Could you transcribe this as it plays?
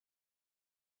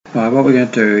Right, what we're going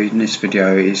to do in this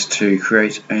video is to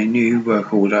create a new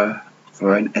work order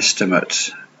for an estimate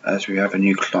as we have a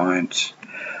new client.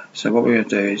 So what we're going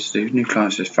to do is the new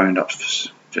client's just phoned up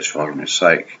just for argument's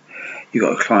sake. You've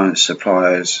got a client,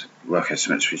 suppliers, work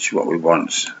estimates, which is what we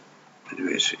want.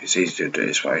 It's easy to do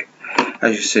this way.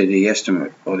 As you can see, the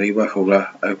estimate or the work order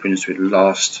opens with the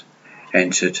last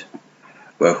entered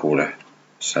work order.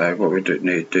 So what we need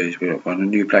to do is we want a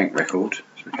new blank record.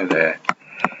 So we go there.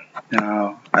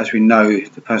 Now, as we know,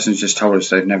 the person's just told us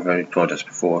they've never employed us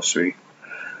before, so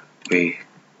we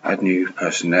add a new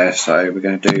person there. So we're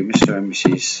going to do Mr. and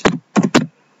Mrs.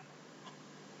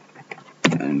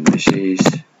 and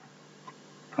Mrs.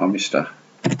 Oh, Mr.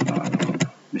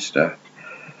 Mr.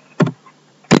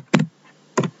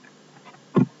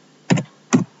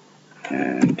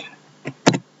 and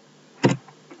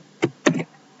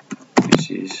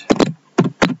Mrs.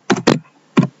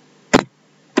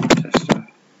 Tester.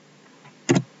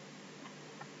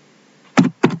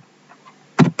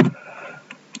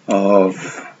 Of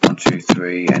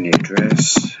 123 and the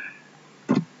address.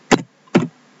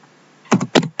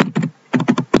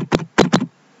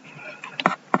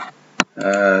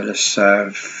 Let's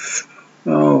have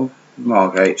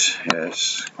Margate,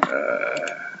 yes,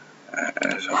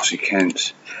 as obviously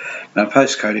Kent. Now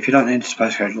postcode, if you don't enter the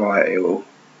postcode right, it will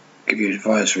give you an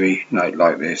advisory note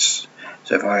like this.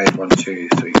 So if I add 1, 2,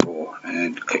 3, 4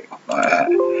 and click like that,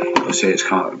 you'll see it's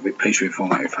please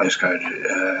reformat your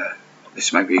postcode.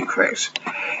 This may be incorrect.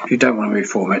 If you don't want to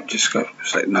reformat, just go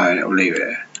select no and it will leave it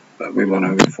there. But we want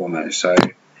to reformat it, so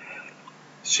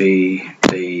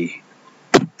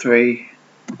CD3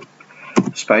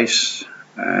 space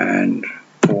and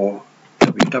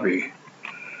 4WW.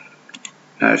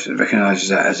 Now it recognises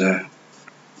that as a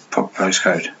proper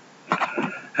postcode.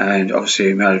 And obviously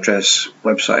email address,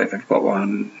 website if you've got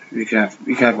one, you can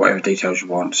have whatever details you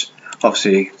want.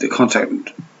 Obviously the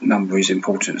contact number is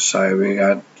important, so we're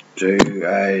going to do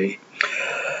a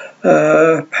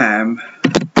Pam.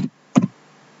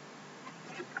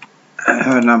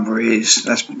 Her number is,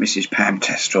 that's Mrs. Pam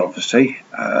Tester, obviously.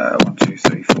 1, 2,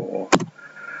 3, 4.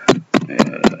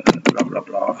 Blah blah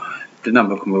blah. The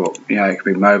number can be, it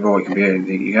can be mobile, it can be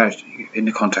anything. You go in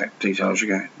the contact details. You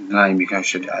go name. You go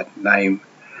should add name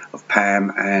of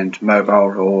Pam and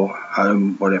mobile or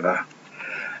home, whatever,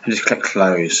 and just click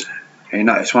close. And you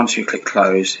notice once you click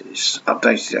close, it's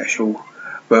updated the actual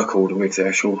work order with the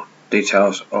actual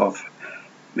details of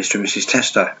Mr. and Mrs.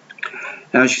 Tester.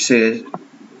 Now, as you see,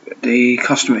 the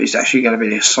customer is actually going to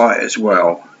be a site as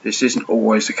well. This isn't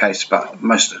always the case, but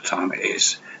most of the time it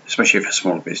is, especially for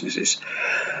smaller businesses.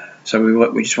 So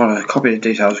we just want to copy the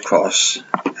details across,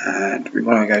 and we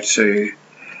want to go to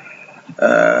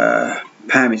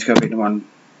Pam is going to be the one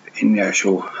in the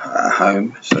actual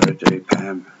home, so we do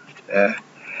Pam there,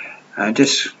 and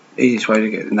just easiest way to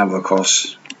get the number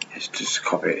across is just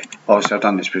copy it. Obviously I've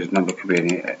done this because the number could be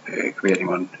it could be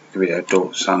anyone, it could be their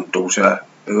son, daughter,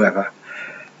 whoever.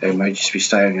 They may just be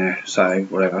staying there, so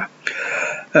whatever.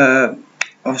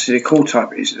 Obviously the call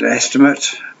type is an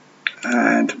estimate,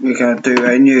 and we're going to do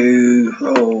a new,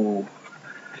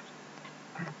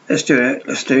 let's do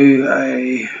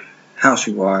a house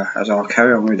rewire, as I'll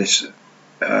carry on with this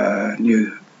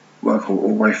new work all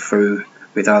the way through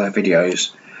with other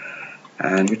videos,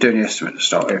 and we're doing the estimate to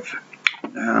start with.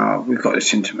 Now we've got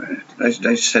this internet.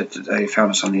 They said that they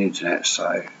found us on the internet,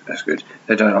 so that's good.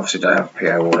 They obviously don't have a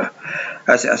PO order.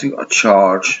 As it hasn't got a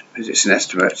charge because it's an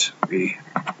estimate, we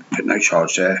put no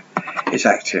charge there. It's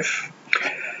active.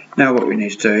 Now what we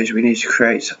need to do is we need to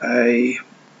create a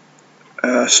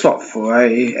slot for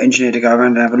a engineer to go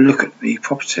around and have a look at the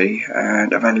property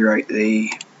and evaluate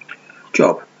the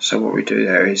job. So what we do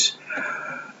there is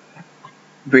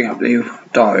bring up the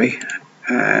diary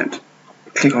and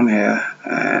click on here,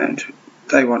 and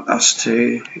they want us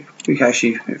to, we can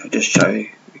actually, if I just show you,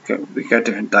 we go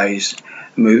different days,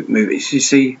 move it. You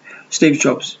see, Steve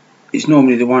Jobs is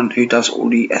normally the one who does all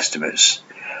the estimates,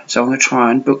 so I'm going to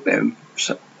try and book them.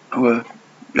 So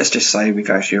let's just say we've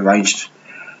actually arranged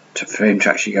for him to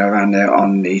actually go around there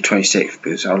on the 26th,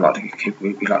 because we'd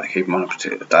like to keep him on a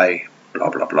particular day, blah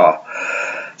blah blah.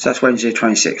 So that's Wednesday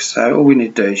 26th. So all we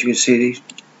need to do is, you can see the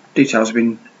details have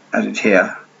been added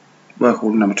here, work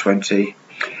order number 20,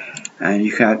 and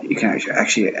you can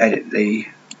actually edit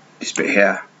this bit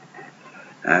here,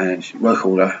 and work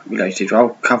order related. I'll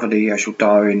cover the actual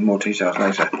diary in more details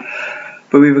later.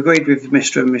 But we've agreed with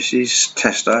Mr. and Mrs.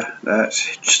 Tester that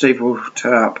Steve will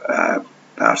turn up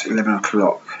about 11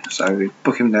 o'clock, so we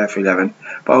book him there for 11,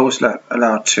 but I always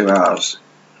allow 2 hours.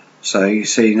 So you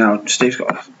see now Steve's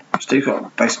got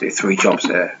basically 3 jobs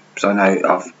there, so I know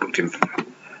I've booked him for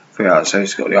 3 hours, so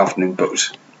he's got the afternoon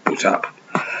booked booked up.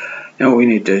 Then all we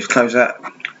need to do is close that,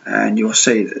 and you'll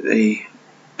see that the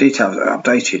details are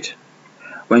updated.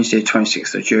 Wednesday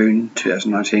 26th of June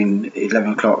 2019,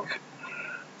 11 o'clock.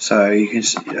 So you can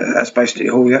see, that's basically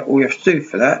all you have to do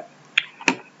for that.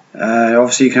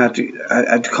 Obviously you can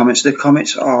add comments. The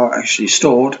comments are actually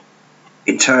stored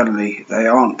internally. They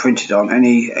aren't printed on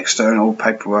any external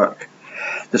paperwork.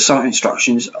 The site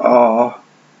instructions are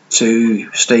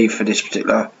to Steve for this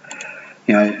particular,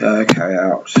 carry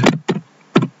out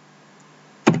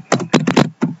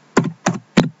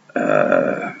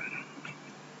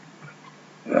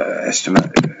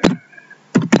estimate,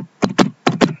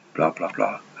 blah blah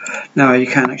blah. Now you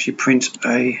can actually print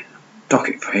a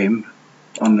docket for him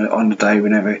on the day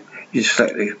whenever you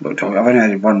select the book docket. I've only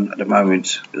added one at the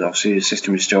moment, but obviously the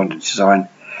system is still under design.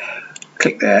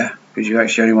 Click there because you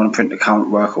actually only want to print the current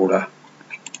work order,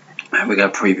 and we're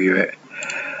going to preview it.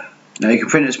 Now you can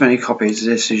print as many copies of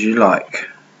this as you like.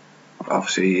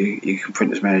 Obviously you can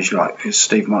print as many as you like, because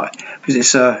Steve might, because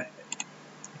it's a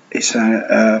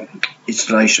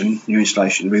installation, new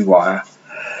installation, rewire.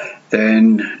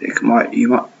 Then you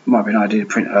might be an idea to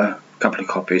print a couple of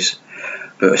copies.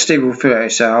 But Steve will figure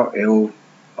this out. He'll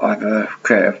either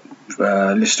create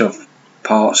a list of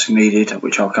parts needed,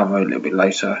 which I'll cover a little bit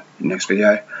later in the next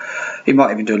video. He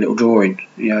might even do a little drawing,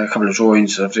 a couple of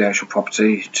drawings of the actual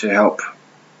property to help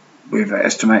with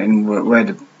estimating where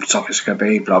the sockets are going to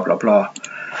be, blah blah blah.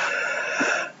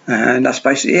 And that's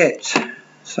basically it.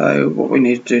 So what we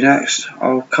need to do next,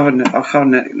 I'll cover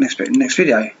next bit in the next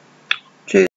video. Cheers.